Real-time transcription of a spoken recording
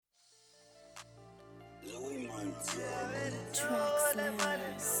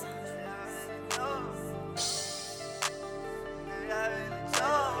Traxlers.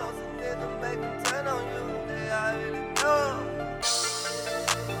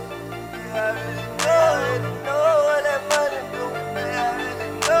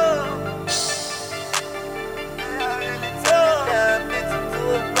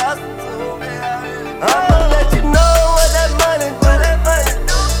 I'ma let you know what that money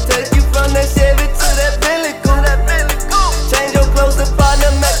do. Take you from that Chevy to that Billy Coupe. Change your clothes to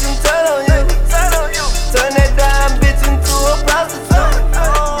partner, make them turn on you. Turn that dime bitch into a prostitute.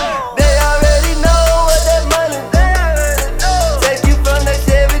 They already know what that money do. Take you from that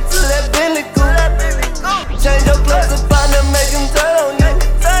Chevy to that Billy Coupe. Change your clothes to partner, make them turn on you.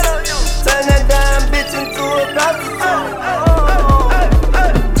 Turn that dime bitch into a prostitute.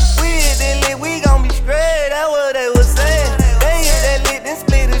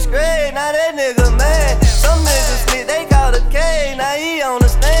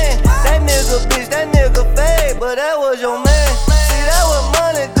 But that was your man. See, that what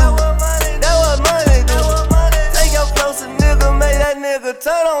money do. That what money do. Take your clothes, nigga, make that nigga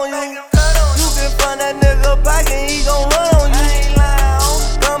turn on you. You can find that nigga pocket, he gon' run on you.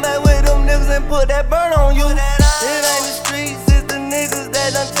 Come back with them niggas and put that burn on you. It ain't the streets, it's the niggas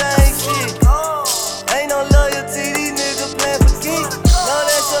that done changed shit. Ain't no loyalty, these niggas playin' for keeps. Know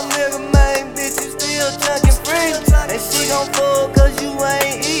that's your nigga, man, bitch, you still chunkin' free. And she gon' fuck cause you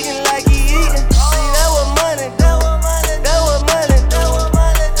ain't eatin' like he eatin'.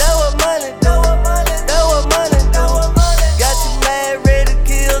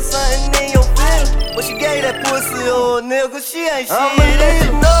 Pussy old nigga, she ain't shit. I'ma let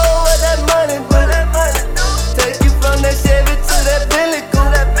you know